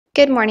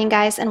Good morning,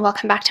 guys, and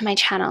welcome back to my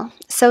channel.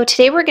 So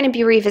today we're going to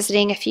be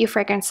revisiting a few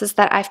fragrances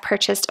that I've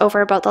purchased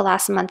over about the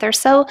last month or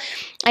so.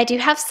 I do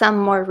have some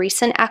more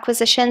recent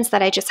acquisitions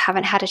that I just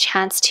haven't had a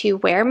chance to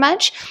wear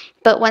much,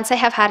 but once I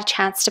have had a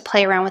chance to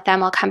play around with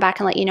them, I'll come back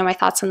and let you know my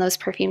thoughts on those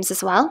perfumes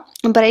as well.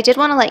 But I did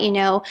want to let you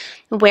know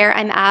where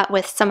I'm at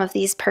with some of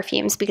these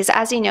perfumes because,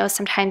 as you know,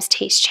 sometimes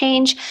tastes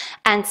change,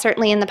 and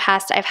certainly in the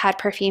past I've had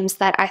perfumes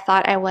that I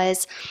thought I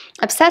was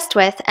obsessed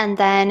with, and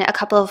then a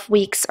couple of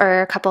weeks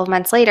or a couple of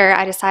months later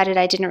I decided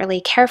I didn't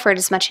really care for it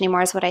as much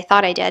anymore as what I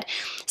thought I did.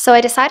 So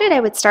I decided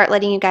I would start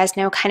letting you guys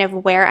know kind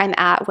of where I'm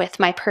at with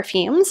my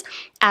perfumes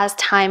as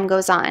time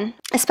goes on,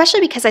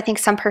 especially because I think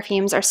some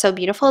perfumes are so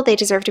beautiful they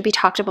deserve to be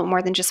talked about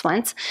more than just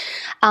once.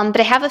 But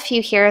I have a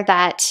few here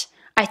that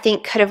I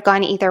think could have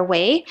gone either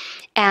way,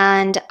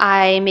 and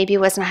I maybe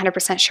wasn't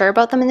 100% sure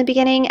about them in the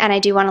beginning, and I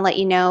do want to let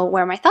you know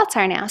where my thoughts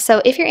are now. So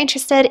if you're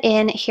interested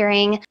in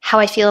hearing how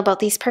I feel about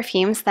these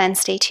perfumes, then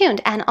stay tuned.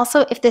 And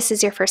also, if this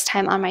is your first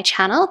time on my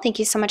channel, thank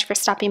you so much for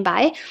stopping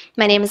by.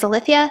 My name is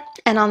Alithia,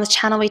 and on the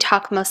channel we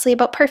talk mostly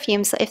about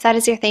perfumes, so if that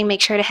is your thing, make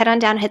sure to head on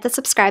down and hit the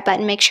subscribe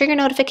button. Make sure your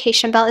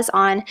notification bell is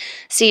on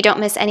so you don't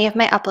miss any of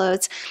my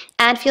uploads,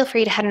 and feel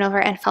free to head on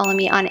over and follow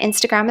me on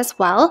Instagram as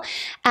well.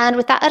 And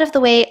with that out of the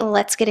way,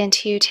 let's get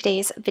into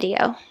today's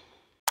video.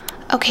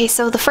 Okay,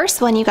 so the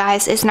first one, you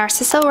guys, is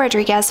Narciso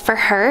Rodriguez for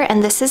Her,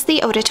 and this is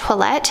the Eau de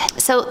Toilette.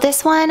 So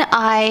this one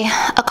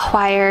I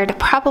acquired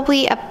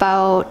probably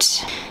about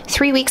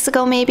 3 weeks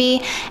ago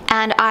maybe,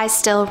 and I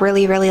still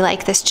really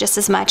like this just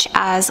as much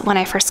as when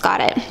I first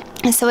got it.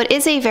 And so it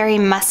is a very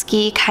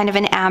musky, kind of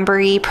an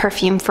ambery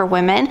perfume for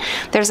women.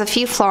 There's a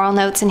few floral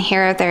notes in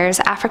here. There's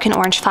African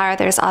orange flower,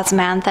 there's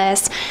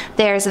osmanthus,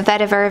 there's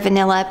vetiver,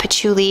 vanilla,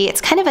 patchouli. It's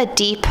kind of a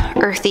deep,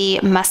 earthy,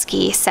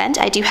 musky scent.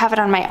 I do have it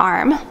on my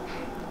arm.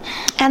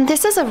 And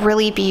this is a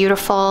really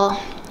beautiful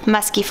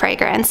musky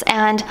fragrance,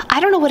 and I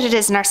don't know what it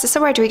is.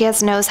 Narciso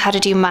Rodriguez knows how to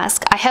do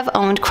musk. I have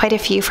owned quite a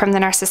few from the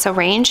Narciso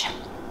range.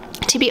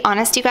 To be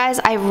honest, you guys,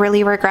 I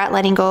really regret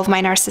letting go of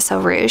my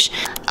Narciso Rouge.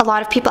 A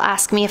lot of people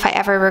ask me if I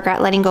ever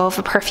regret letting go of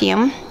a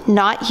perfume.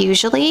 Not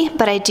usually,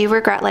 but I do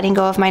regret letting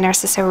go of my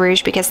Narciso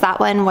Rouge because that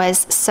one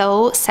was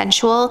so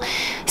sensual,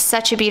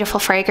 such a beautiful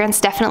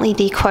fragrance, definitely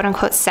the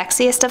quote-unquote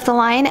sexiest of the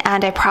line,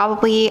 and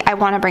I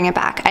want to bring it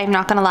back. I'm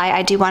not gonna lie,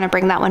 I do want to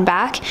bring that one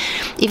back,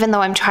 even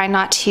though I'm trying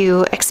not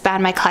to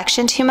expand my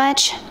collection too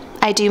much.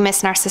 I do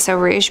miss Narciso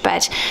Rouge,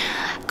 but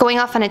going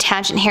off on a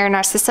tangent here,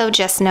 Narciso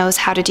just knows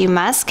how to do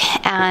musk,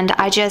 and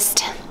I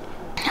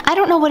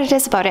don't know what it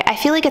is about it. I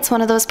feel like it's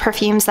one of those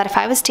perfumes that if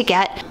I was to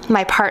get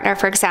my partner,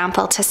 for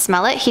example, to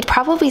smell it, he'd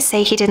probably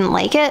say he didn't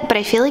like it, but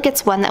I feel like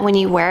it's one that when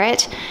you wear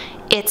it,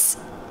 it's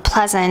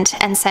pleasant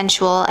and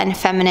sensual and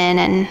feminine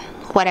and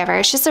whatever.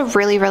 It's just a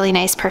really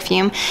nice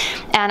perfume,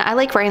 and I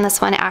like wearing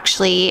this one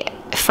actually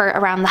for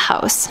around the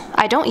house.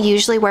 I don't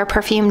usually wear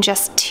perfume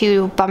just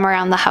to bum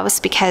around the house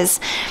because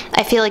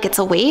I feel like it's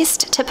a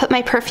waste to put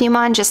my perfume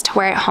on just to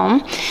wear it home,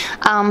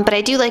 but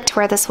I do like to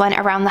wear this one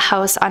around the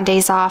house on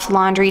days off,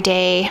 laundry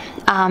day,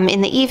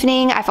 in the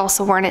evening. I've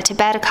also worn it to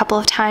bed a couple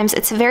of times.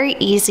 It's a very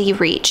easy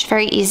reach,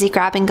 very easy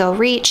grab and go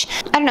reach.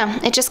 I don't know,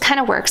 it just kind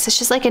of works. It's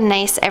just like a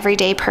nice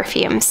everyday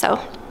perfume.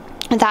 So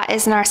that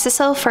is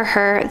Narciso for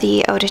Her,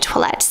 the Eau de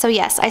Toilette. So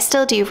yes, I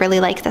still do really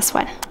like this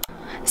one.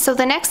 So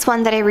the next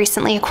one that I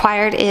recently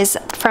acquired is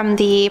from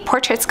the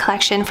Portraits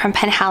collection from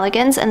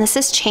Penhaligon's, and this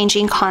is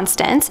Changing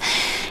Constance.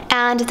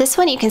 And this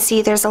one, you can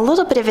see there's a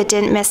little bit of a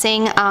dint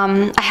missing.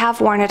 I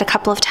have worn it a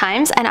couple of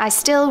times, and I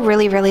still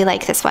really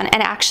like this one.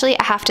 And actually,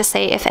 I have to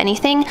say, if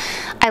anything,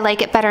 I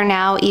like it better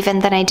now even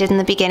than I did in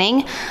the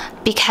beginning,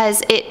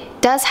 because it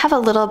does have a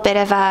little bit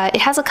of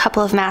it has a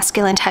couple of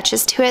masculine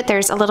touches to it.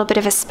 There's a little bit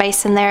of a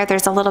spice in there.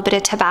 There's a little bit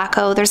of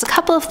tobacco. There's a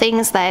couple of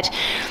things that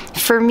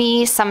for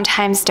me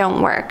sometimes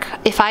don't work.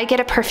 If I get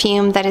a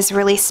perfume that is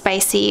really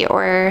spicy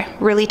or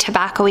really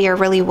tobacco-y or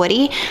really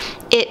woody,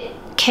 it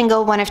can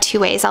go one of two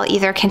ways. I'll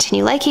either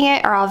continue liking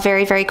it or I'll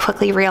very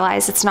quickly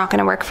realize it's not going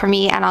to work for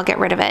me and I'll get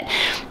rid of it.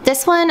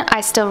 This one I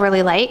still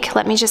really like.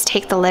 Let me just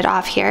take the lid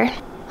off here.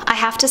 I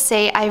have to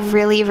say I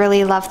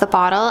really love the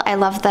bottle. I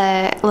love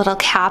the little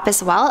cap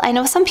as well. I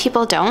know some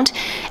people don't,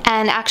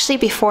 and actually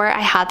before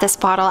I had this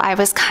bottle I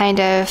was kind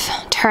of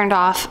turned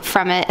off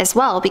from it as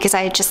well because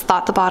I just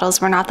thought the bottles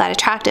were not that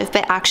attractive.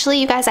 But actually,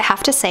 you guys, I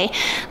have to say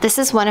this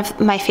is one of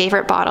my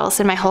favorite bottles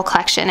in my whole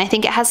collection. I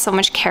think it has so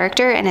much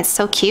character and it's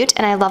so cute,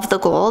 and I love the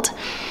gold,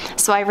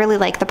 so I really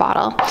like the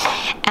bottle.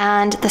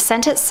 And the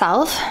scent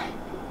itself,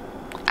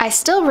 I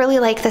still really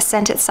like the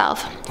scent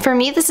itself. For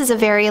me, this is a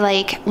very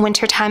like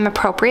wintertime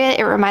appropriate.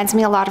 It reminds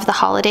me a lot of the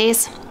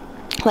holidays,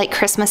 like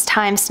Christmas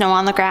time, snow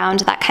on the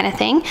ground, that kind of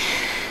thing.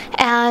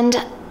 And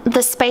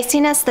the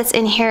spiciness that's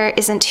in here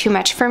isn't too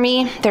much for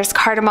me. There's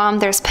cardamom,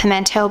 there's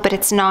pimento, but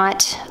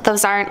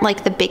those aren't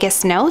like the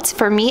biggest notes.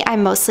 For me, I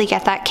mostly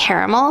get that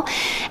caramel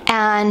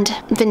and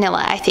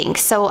vanilla, I think.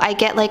 So I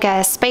get like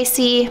a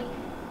spicy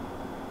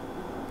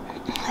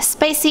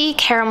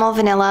caramel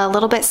vanilla, a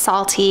little bit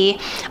salty.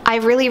 I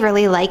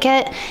really like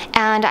it,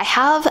 and I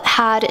have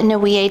had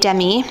Nuit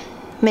Demi,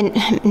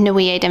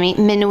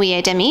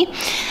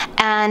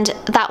 and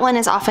that one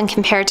is often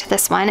compared to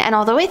this one. And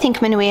although I think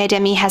Manoué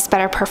Demi has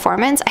better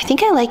performance, I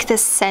think I like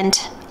this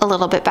scent a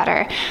little bit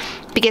better,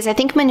 because I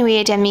think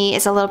Manoué Demi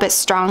is a little bit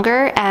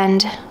stronger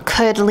and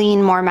could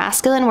lean more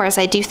masculine, whereas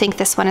I do think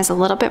this one is a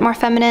little bit more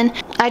feminine.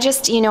 I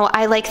just, you know,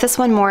 I like this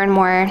one more and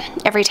more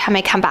every time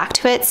I come back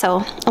to it,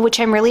 so, which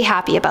I'm really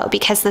happy about,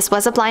 because this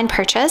was a blind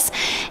purchase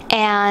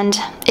and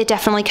it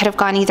definitely could have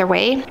gone either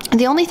way.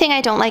 The only thing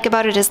I don't like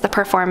about it is the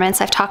performance.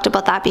 I've talked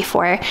about that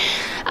before.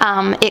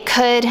 It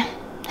could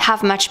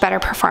have much better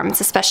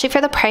performance, especially for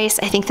the price.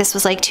 I think this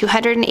was like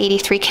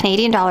 283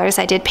 Canadian dollars.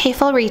 I did pay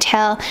full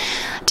retail,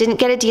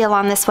 didn't get a deal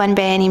on this one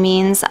by any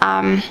means.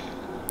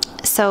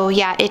 So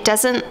yeah,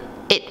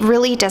 it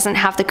really doesn't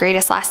have the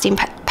greatest lasting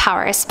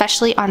power,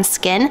 especially on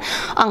skin.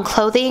 On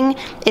clothing,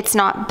 it's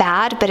not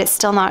bad, but it's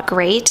still not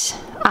great.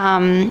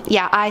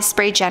 Yeah, I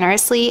spray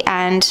generously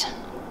and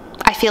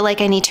I feel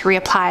like I need to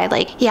reapply.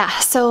 Like, yeah,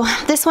 so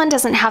this one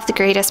doesn't have the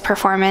greatest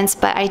performance,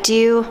 but I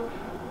do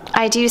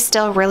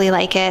still really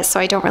like it, so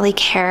I don't really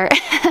care.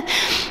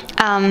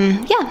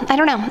 Yeah, I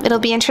don't know. It'll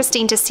be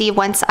interesting to see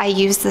once I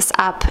use this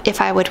up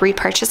if I would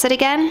repurchase it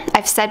again.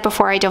 I've said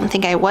before I don't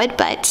think I would,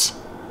 but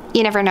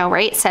you never know,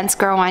 right? Scents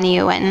grow on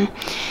you. And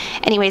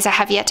anyways, I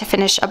have yet to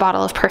finish a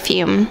bottle of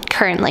perfume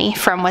currently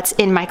from what's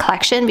in my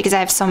collection because I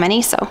have so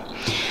many. So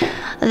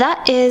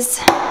that is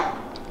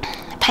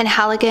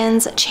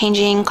Penhaligon's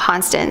Changing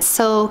Constance.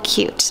 So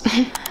cute.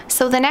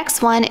 So the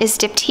next one is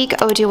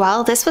Diptyque Eau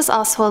Duelle. This was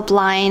also a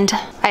blind,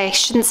 I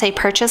shouldn't say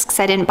purchase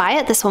because I didn't buy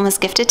it. This one was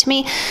gifted to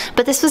me,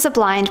 but this was a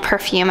blind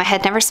perfume. I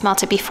had never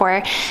smelt it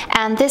before,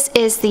 and this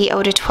is the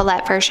Eau de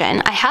Toilette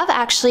version. I have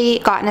actually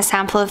gotten a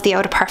sample of the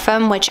Eau de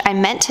Parfum, which I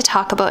meant to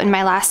talk about in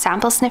my last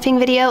sample sniffing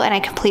video, and I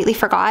completely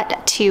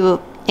forgot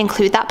to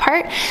include that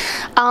part.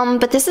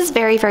 But this is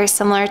very, very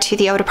similar to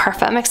the Eau de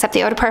Parfum, except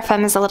the Eau de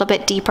Parfum is a little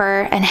bit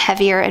deeper and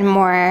heavier and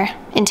more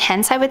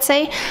intense, I would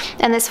say.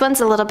 And this one's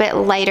a little bit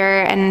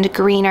lighter and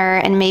greener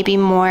and maybe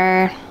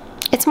more,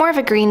 it's more of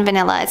a green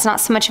vanilla. It's not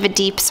so much of a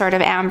deep sort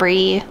of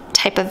ambery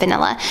type of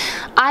vanilla.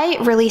 I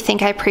really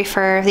think I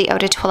prefer the Eau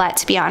de Toilette,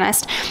 to be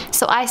honest.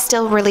 So I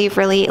still really,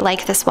 really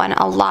like this one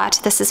a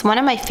lot. This is one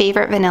of my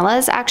favorite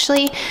vanillas,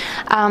 actually.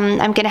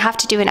 I'm gonna have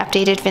to do an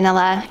updated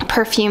vanilla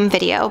perfume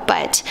video,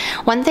 but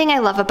one thing I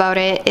love about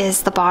it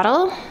is the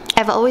bottle.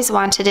 I've always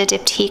wanted a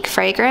Diptyque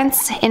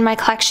fragrance in my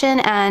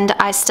collection, and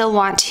I still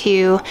want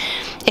to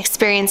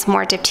experience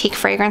more Diptyque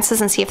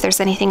fragrances and see if there's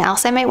anything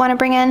else I might want to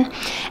bring in.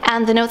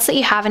 And the notes that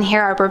you have in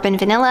here are bourbon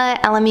vanilla,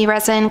 elemi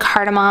resin,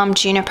 cardamom,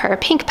 juniper,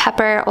 pink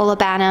pepper,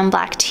 olibanum,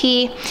 black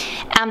tea,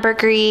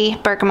 ambergris,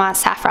 bergamot,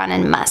 saffron,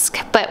 and musk.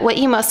 But what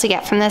you mostly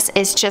get from this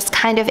is just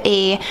kind of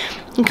a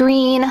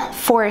green,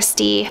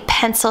 foresty,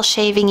 pencil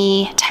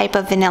shaving-y type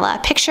of vanilla.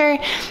 Picture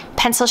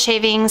pencil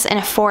shavings in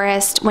a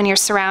forest when you're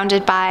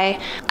surrounded by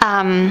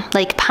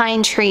like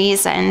pine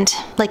trees and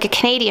like a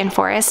Canadian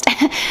forest,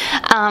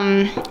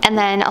 and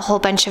then a whole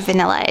bunch of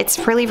vanilla. It's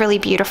really, really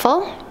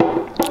beautiful.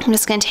 I'm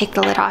just gonna take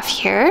the lid off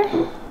here.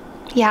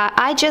 Yeah,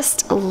 I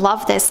just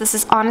love this. This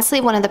is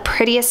honestly one of the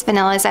prettiest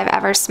vanillas I've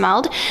ever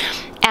smelled.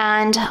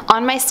 And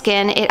on my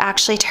skin, it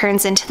actually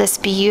turns into this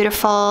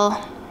beautiful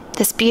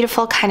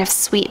kind of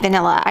sweet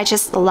vanilla. I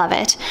just love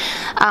it.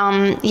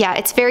 Yeah,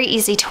 it's very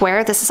easy to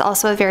wear. This is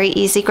also a very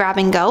easy grab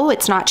and go.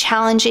 It's not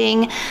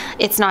challenging.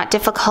 It's not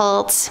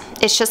difficult.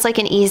 It's just like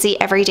an easy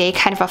everyday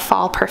kind of a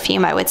fall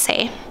perfume, I would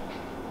say.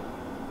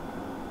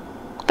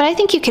 But I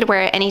think you could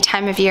wear it any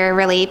time of year,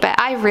 really, but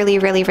I really,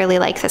 really, really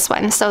like this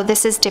one. So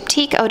this is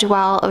Diptyque Eau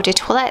Duelle Eau de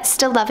Toilette.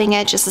 Still loving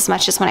it just as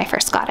much as when I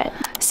first got it.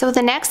 So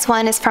the next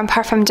one is from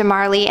Parfum de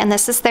Marly, and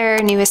this is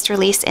their newest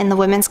release in the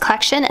women's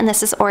collection, and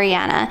this is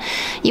Oriana.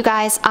 You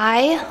guys,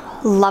 I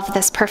love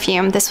this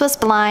perfume. This was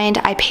blind.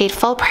 I paid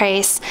full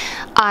price.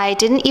 I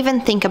didn't even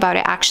think about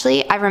it,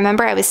 actually. I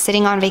remember I was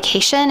sitting on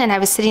vacation and I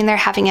was sitting there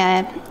having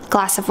a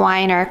glass of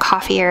wine or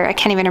coffee, or I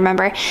can't even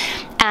remember,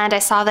 and I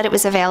saw that it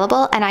was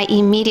available and I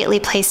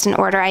immediately placed an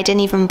order. I didn't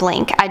even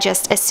blink.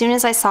 As soon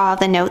as I saw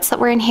the notes that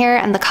were in here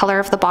and the color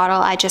of the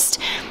bottle, I just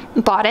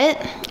bought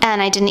it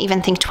and I didn't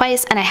even think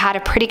twice, and I had a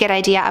pretty good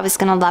idea I was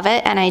gonna love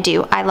it, and I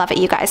do. I love it,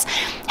 you guys.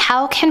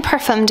 How can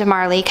Parfum de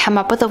Marly come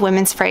up with a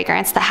women's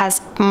fragrance that has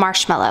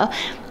marshmallow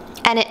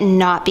and it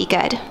not be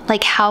good?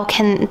 Like, how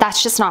can,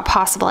 that's just not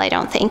possible, I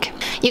don't think.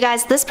 You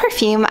guys, this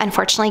perfume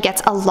unfortunately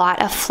gets a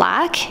lot of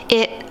flack.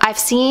 I've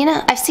seen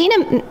a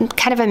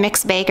kind of a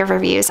mixed bag of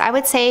reviews. I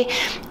would say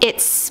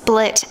it's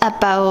split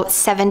about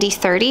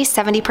 70-30.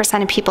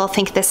 70% of people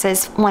think this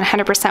is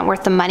 100%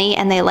 worth the money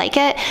and they like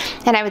it,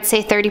 and I would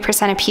say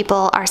 30% of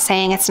people are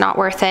saying it's not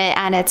worth it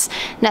and it's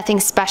nothing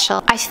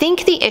special. I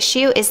think the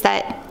issue is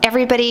that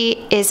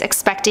everybody is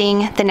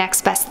expecting the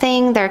next best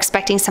thing. They're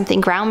expecting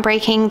something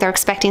groundbreaking. They're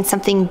expecting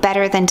something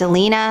better than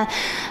Delina,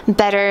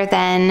 better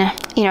than,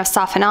 you know,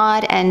 So Avant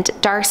Garde and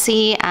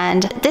Darcy,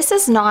 and this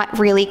is not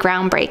really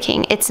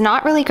groundbreaking. It's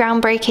not really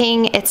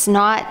groundbreaking. It's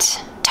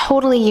not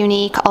totally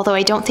unique, although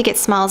I don't think it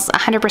smells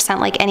 100%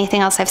 like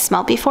anything else I've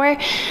smelled before.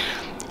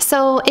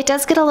 So it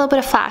does get a little bit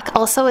of flack.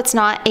 Also, it's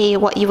not a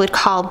what you would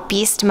call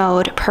beast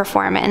mode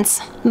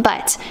performance,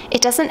 but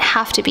it doesn't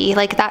have to be.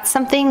 Like, that's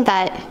something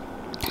that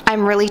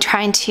I'm really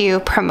trying to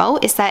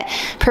promote, is that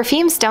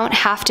perfumes don't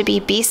have to be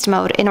beast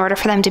mode in order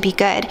for them to be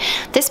good.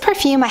 This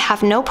perfume, I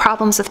have no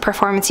problems with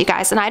performance, you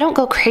guys, and I don't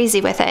go crazy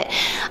with it.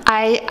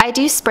 I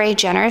do spray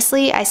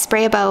generously. I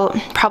spray about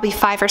probably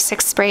 5 or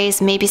 6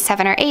 sprays, maybe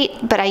 7 or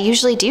 8, but I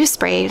usually do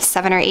spray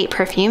 7 or 8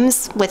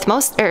 perfumes with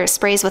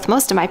sprays with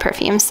most of my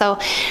perfumes. So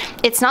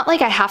it's not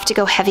like I have to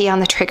go heavy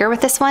on the trigger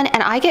with this one.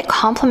 And I get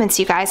compliments,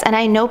 you guys, and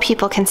I know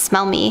people can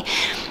smell me.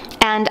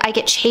 And I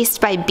get chased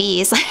by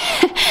bees.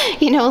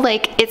 You know,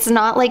 like, it's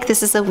not like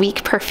this is a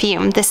weak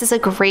perfume. This is a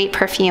great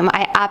perfume.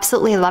 I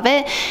absolutely love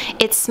it.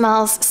 It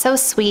smells so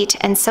sweet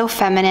and so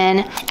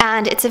feminine,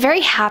 and it's a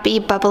very happy,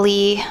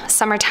 bubbly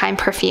summertime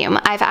perfume.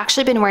 I've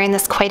actually been wearing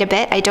this quite a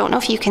bit. I don't know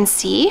if you can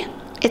see.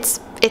 It's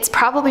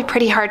probably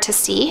pretty hard to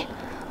see,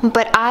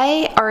 but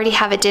I already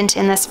have a dint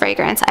in this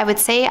fragrance. I would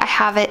say I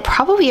have it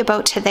probably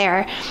about to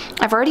there.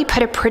 I've already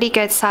put a pretty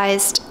good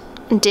sized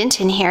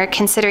dint in here,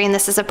 considering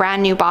this is a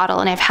brand new bottle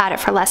and I've had it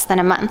for less than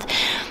a month.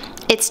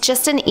 It's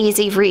just an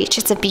easy reach.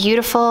 It's a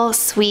beautiful,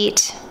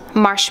 sweet,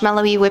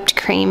 marshmallowy whipped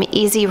cream,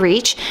 easy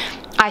reach.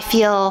 I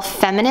feel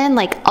feminine,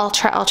 like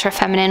ultra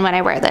feminine when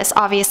I wear this.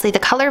 Obviously, the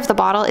color of the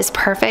bottle is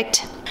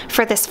perfect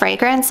for this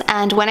fragrance,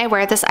 and when I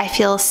wear this, I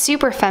feel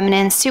super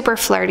feminine, super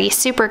flirty,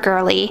 super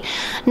girly.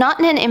 Not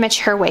in an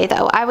immature way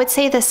though. I would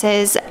say this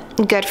is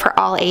good for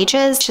all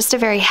ages. Just a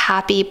very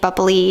happy,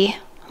 bubbly,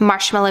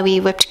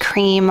 marshmallowy whipped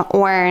cream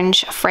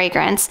orange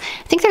fragrance.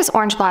 I think there's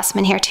orange blossom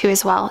in here too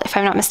as well, if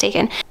I'm not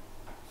mistaken.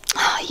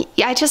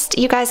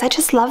 You guys, I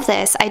just love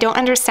this. I don't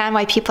understand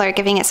why people are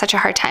giving it such a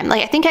hard time.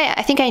 Like, I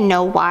think I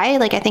know why.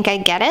 Like, I think I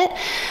get it,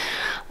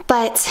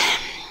 but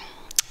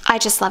I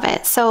just love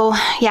it. So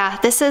yeah,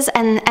 this is,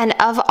 and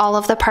of all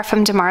of the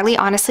Parfum de Marly,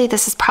 honestly,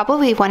 this is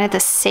probably one of the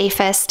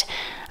safest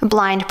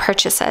blind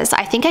purchases.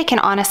 I think I can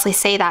honestly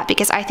say that,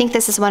 because I think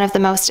this is one of the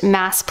most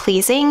mass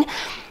pleasing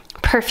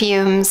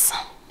perfumes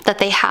that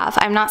they have.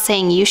 I'm not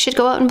saying you should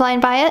go out and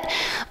blind buy it,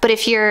 but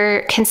if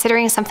you're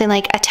considering something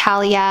like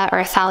Italia or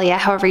Athalia,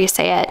 however you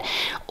say it,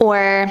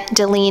 or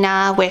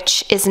Delina,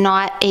 which is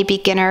not a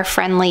beginner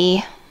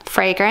friendly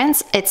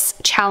fragrance, it's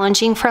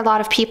challenging for a lot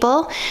of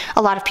people.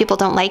 A lot of people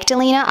don't like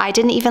Delina. I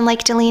didn't even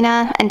like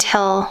Delina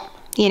until,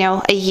 you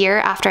know, a year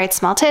after I'd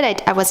smelt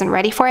it. I wasn't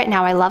ready for it.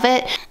 Now I love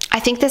it. I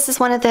think this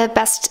is one of the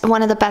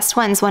best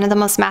ones, one of the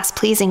most mass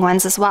pleasing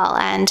ones as well.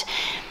 And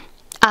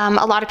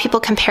a lot of people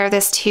compare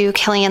this to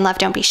Kilian Love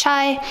Don't Be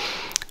Shy.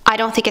 I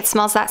don't think it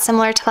smells that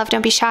similar to Love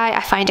Don't Be Shy. I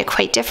find it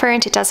quite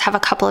different. It does have a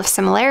couple of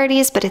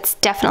similarities, but it's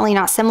definitely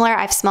not similar.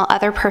 I've smelled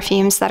other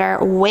perfumes that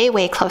are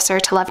way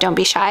closer to Love Don't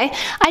Be Shy.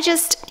 I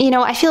just, you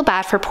know, I feel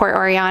bad for poor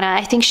Oriana.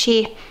 I think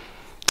she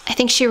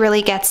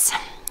really gets,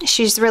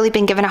 she's really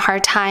been given a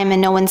hard time,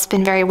 and no one's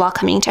been very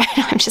welcoming to her.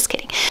 No, I'm just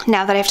kidding.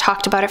 Now that I've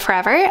talked about it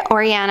forever,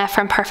 Oriana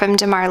from Parfum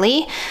de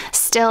Marly,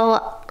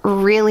 still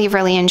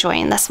really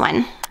enjoying this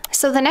one.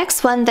 So the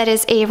next one that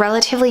is a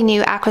relatively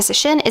new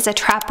acquisition is a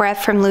Trap Brev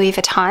from Louis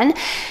Vuitton.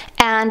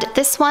 And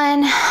this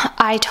one,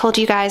 I told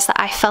you guys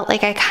that I felt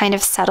like I kind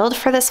of settled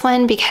for this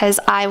one because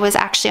I was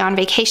actually on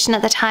vacation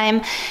at the time,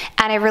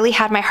 and I really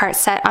had my heart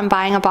set on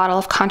buying a bottle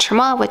of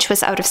Contremont, which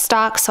was out of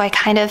stock, so I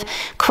kind of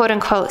quote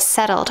unquote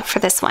settled for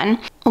this one.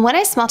 When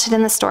I smelt it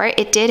in the store,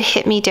 it did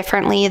hit me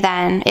differently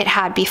than it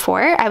had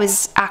before. I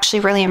was actually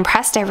really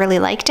impressed. I really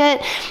liked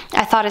it.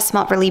 I thought it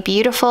smelled really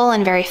beautiful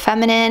and very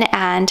feminine,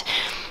 and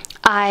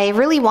I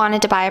really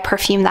wanted to buy a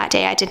perfume that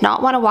day. I did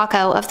not want to walk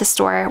out of the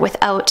store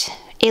without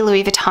a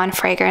Louis Vuitton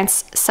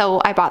fragrance,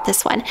 so I bought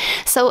this one.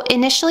 So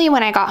initially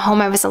when I got home,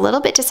 I was a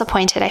little bit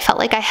disappointed. I felt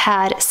like I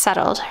had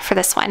settled for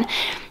this one,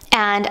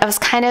 and I was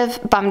kind of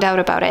bummed out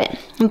about it.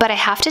 But I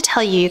have to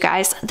tell you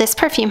guys, this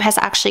perfume has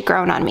actually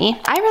grown on me.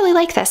 I really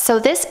like this. So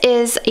this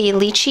is a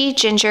lychee,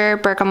 ginger,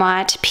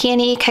 bergamot,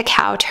 peony,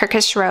 cacao,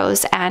 Turkish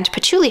rose, and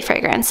patchouli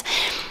fragrance.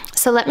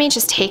 So let me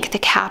just take the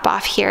cap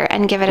off here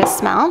and give it a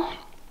smell.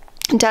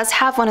 It does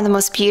have one of the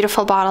most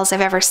beautiful bottles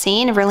I've ever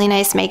seen, a really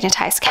nice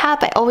magnetized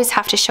cap. I always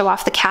have to show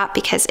off the cap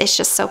because it's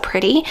just so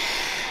pretty.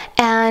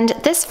 And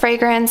this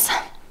fragrance,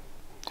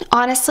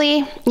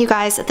 honestly, you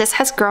guys, this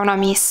has grown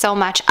on me so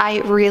much. I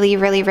really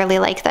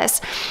like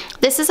this.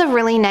 This is a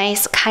really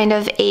nice, kind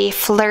of a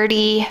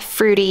flirty,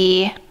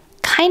 fruity,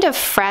 kind of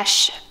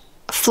fresh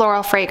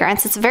floral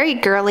fragrance. It's very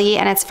girly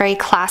and it's very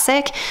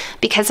classic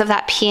because of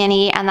that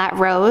peony and that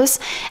rose,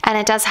 and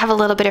it does have a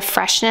little bit of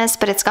freshness,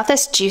 but it's got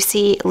this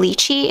juicy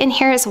lychee in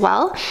here as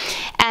well.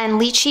 And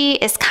lychee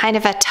is kind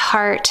of a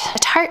tart,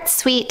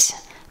 sweet,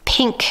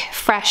 pink,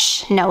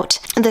 fresh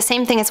note. The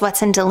same thing as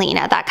what's in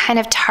Delina, that kind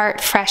of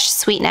tart, fresh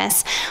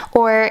sweetness.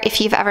 Or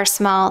if you've ever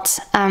smelt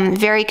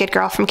Very Good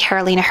Girl from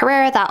Carolina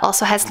Herrera, that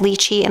also has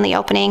lychee in the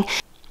opening.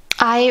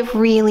 I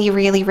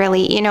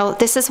really, you know,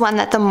 this is one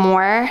that the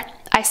more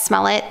I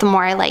smell it, the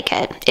more I like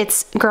it.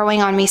 It's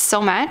growing on me so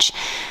much,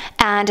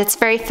 and it's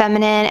very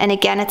feminine, and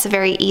again, it's a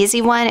very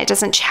easy one. It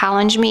doesn't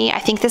challenge me. I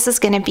think this is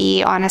going to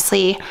be,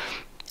 honestly,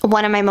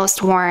 one of my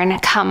most worn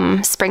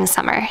come spring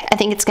summer. I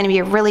think it's going to be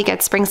a really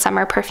good spring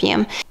summer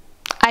perfume.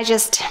 I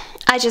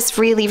just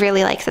really,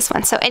 really like this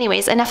one. So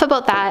anyways, enough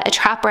about that. A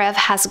Trap Rev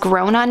has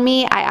grown on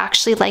me. I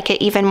actually like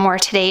it even more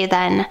today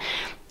than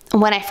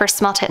when I first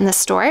smelt it in the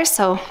store.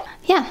 So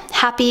yeah,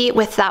 happy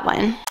with that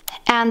one.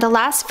 And the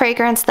last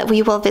fragrance that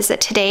we will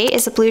visit today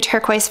is a Bleu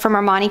Turquoise from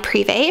Armani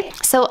Privé.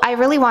 So I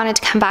really wanted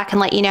to come back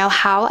and let you know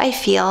how I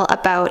feel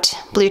about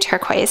Bleu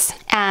Turquoise.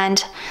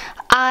 And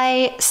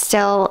I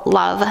still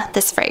love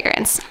this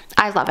fragrance.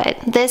 I love it.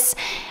 This,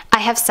 I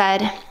have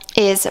said,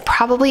 is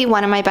probably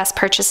one of my best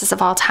purchases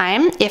of all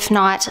time, if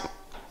not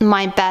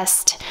my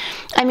best.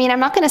 I mean, I'm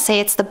not going to say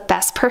it's the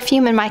best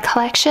perfume in my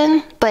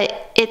collection,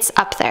 but it's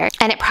up there.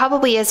 And it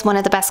probably is one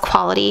of the best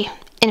quality.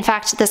 In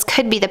fact, this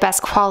could be the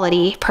best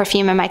quality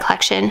perfume in my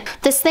collection.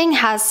 This thing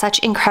has such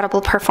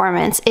incredible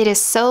performance. It is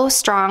so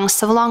strong,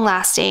 so long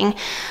lasting.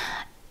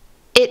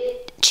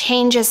 It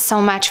changes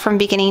so much from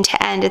beginning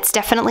to end. It's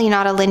definitely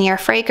not a linear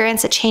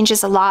fragrance. It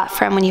changes a lot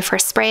from when you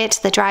first spray it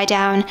to the dry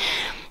down.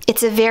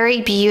 It's a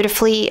very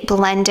beautifully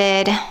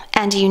blended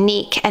and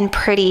unique and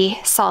pretty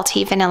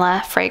salty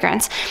vanilla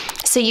fragrance.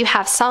 So you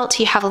have salt,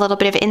 you have a little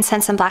bit of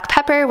incense and black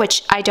pepper,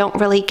 which I don't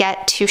really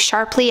get too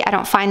sharply. I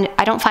don't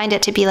find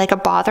it to be like a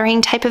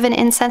bothering type of an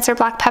incense or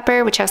black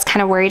pepper, which I was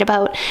kind of worried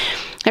about.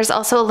 There's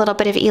also a little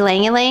bit of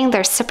ylang ylang.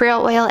 There's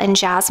cypriol oil and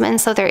jasmine.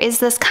 So there is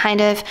this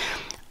kind of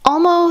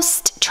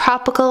almost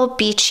tropical,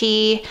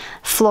 beachy,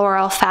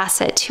 floral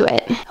facet to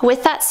it.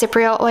 With that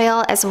cypriol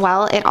oil as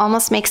well, it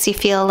almost makes you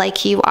feel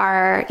like you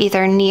are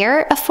either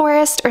near a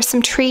forest or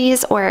some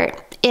trees, or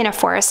in a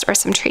forest or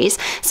some trees.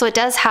 So it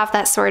does have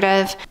that sort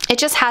of, it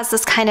just has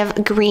this kind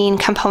of green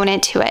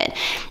component to it.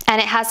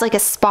 And it has like a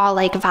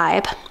spa-like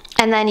vibe.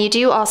 And then you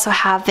do also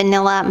have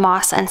vanilla,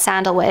 moss, and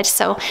sandalwood.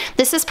 So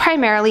this is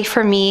primarily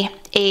for me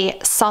a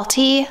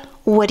salty,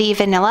 woody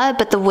vanilla,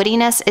 but the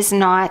woodiness is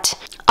not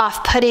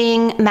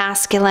off-putting,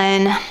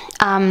 masculine.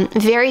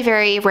 Very,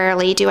 very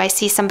rarely do I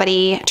see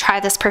somebody try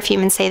this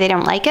perfume and say they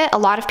don't like it. A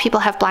lot of people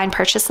have blind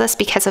purchased this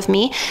because of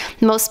me.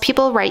 Most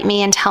people write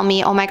me and tell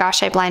me, oh my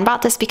gosh, I blind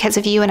bought this because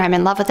of you and I'm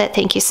in love with it.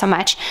 Thank you so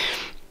much.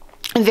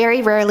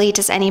 Very rarely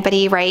does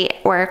anybody write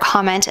or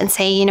comment and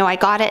say, you know, I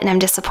got it and I'm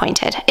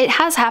disappointed. It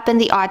has happened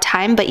the odd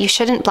time, but you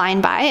shouldn't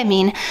blind buy. I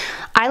mean,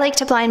 I like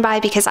to blind buy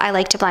because I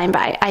like to blind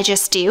buy. I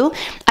just do.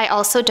 I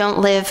also don't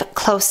live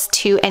close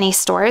to any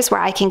stores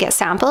where I can get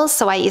samples,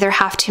 so I either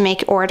have to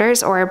make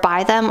orders or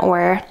buy them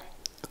or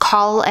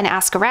call and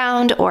ask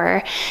around,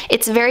 or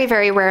it's very,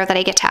 very rare that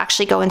I get to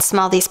actually go and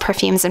smell these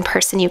perfumes in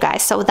person, you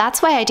guys. So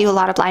that's why I do a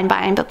lot of blind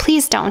buying, but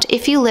please don't.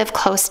 If you live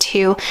close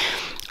to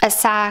a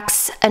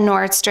Saks, a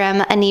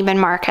Nordstrom, a Neiman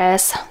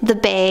Marcus, the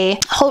Bay,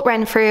 Holt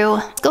Renfrew,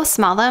 go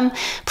smell them.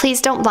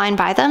 Please don't blind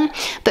buy them.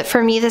 But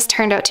for me, this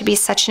turned out to be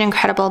such an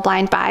incredible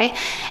blind buy.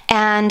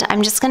 And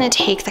I'm just gonna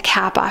take the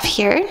cap off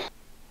here.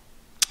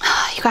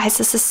 Oh, you guys,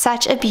 this is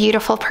such a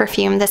beautiful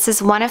perfume. This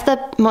is one of the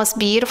most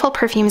beautiful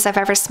perfumes I've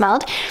ever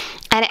smelled.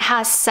 And it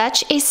has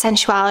such a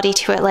sensuality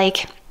to it.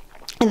 Like,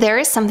 there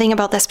is something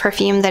about this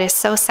perfume that is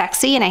so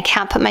sexy and I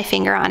can't put my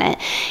finger on it.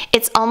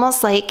 It's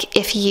almost like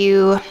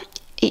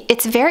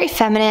it's very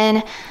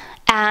feminine,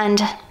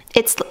 and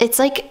it's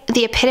like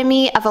the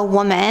epitome of a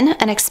woman,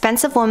 an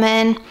expensive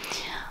woman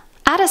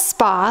at a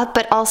spa,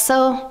 but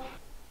also,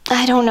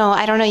 I don't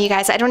know, you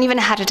guys. I don't even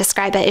know how to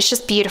describe it. It's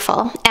just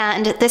beautiful.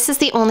 And this is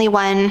the only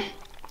one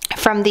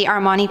from the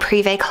Armani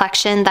Privé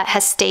collection that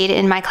has stayed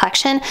in my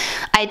collection.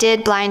 I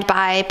did blind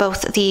buy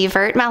both the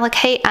Vert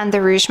Malachite and the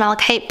Rouge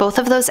Malachite. Both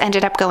of those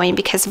ended up going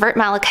because Vert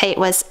Malachite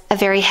was a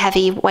very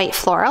heavy white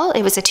floral.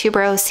 It was a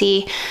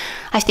tuberose,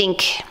 I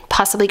think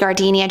possibly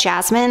gardenia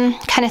jasmine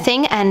kind of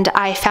thing, and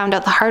I found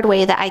out the hard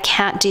way that I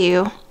can't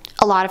do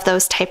a lot of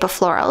those type of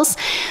florals.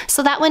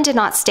 So that one did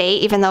not stay,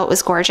 even though it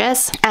was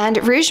gorgeous. And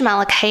Rouge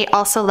Malachite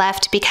also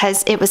left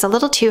because it was a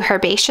little too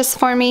herbaceous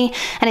for me,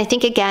 and I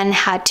think again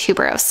had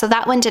tuberose. So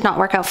that one did not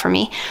work out for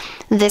me.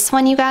 This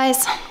one, you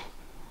guys,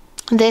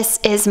 this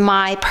is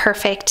my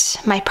perfect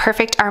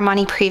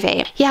Armani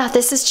Privé. Yeah,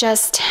 this is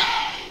just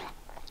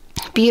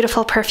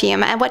beautiful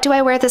perfume. And what do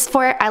I wear this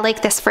for? I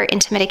like this for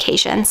intimate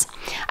occasions.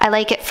 I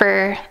like it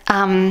for,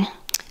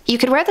 you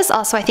could wear this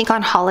also, I think,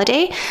 on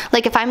holiday.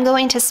 Like if I'm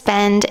going to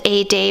spend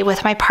a day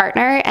with my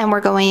partner and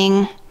we're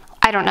going,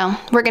 I don't know,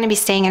 we're going to be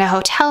staying in a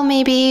hotel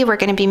maybe, we're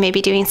going to be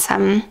maybe doing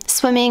some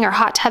swimming or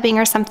hot tubbing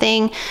or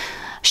something,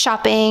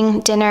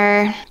 shopping,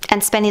 dinner,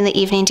 and spending the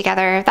evening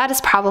together. That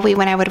is probably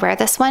when I would wear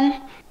this one.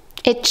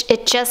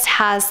 It just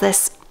has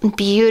this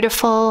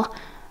beautiful,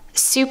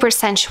 super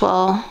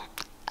sensual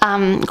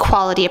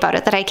quality about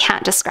it that I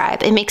can't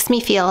describe. It makes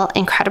me feel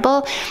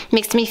incredible,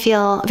 makes me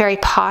feel very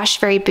posh,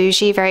 very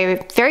bougie,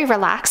 very, very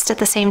relaxed at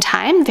the same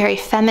time, very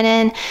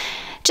feminine.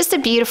 Just a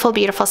beautiful,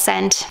 beautiful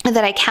scent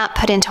that I can't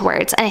put into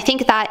words. And I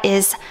think that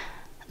is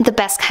the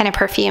best kind of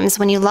perfumes,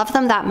 when you love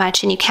them that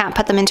much and you can't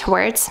put them into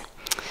words.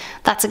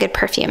 That's a good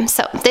perfume.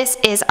 So this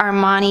is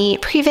Armani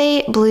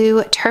Privé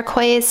Bleu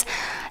Turquoise.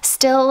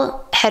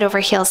 Still head over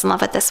heels in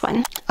love with this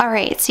one. All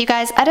right, so you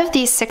guys, out of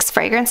these 6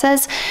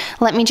 fragrances,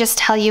 let me just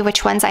tell you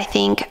which ones I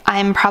think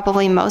I'm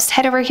probably most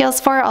head over heels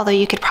for, although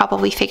you could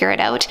probably figure it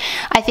out.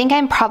 I think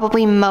I'm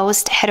probably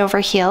most head over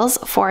heels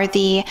for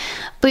the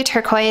Bleu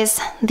Turquoise,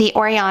 the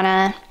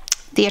Oriana,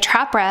 the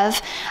Attrape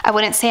Rev. I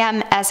wouldn't say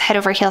I'm as head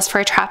over heels for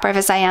Attrape Rev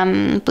as I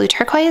am Bleu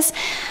Turquoise.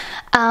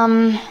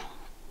 And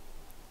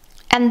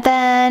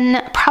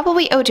then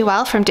probably Eau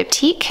Duelle from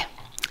Diptyque.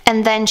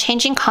 And then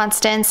Changing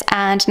Constance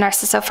and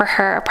Narciso for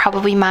her are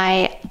probably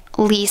my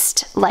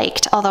least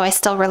liked, although I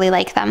still really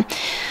like them.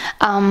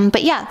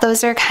 But yeah,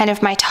 those are kind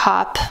of my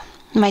top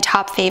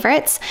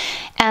favorites.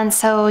 And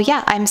so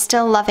yeah, I'm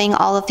still loving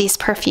all of these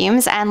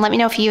perfumes, and let me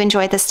know if you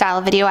enjoyed this style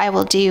of video. I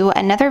will do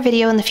another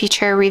video in the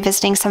future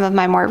revisiting some of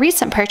my more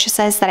recent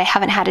purchases that I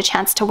haven't had a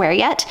chance to wear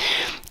yet,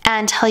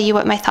 and tell you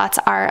what my thoughts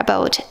are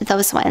about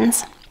those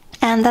ones.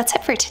 And that's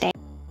it for today.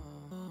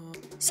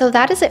 So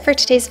that is it for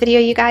today's video,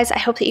 you guys. I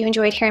hope that you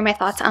enjoyed hearing my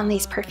thoughts on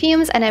these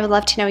perfumes, and I would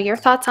love to know your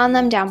thoughts on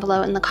them down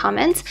below in the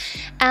comments.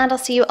 And I'll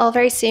see you all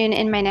very soon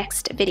in my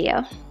next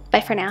video.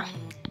 Bye for now.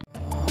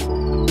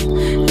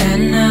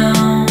 And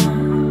now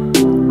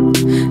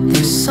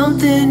there's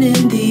something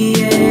in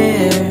the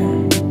air,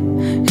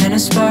 and a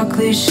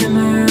sparkly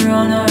shimmer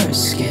on our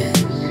skin.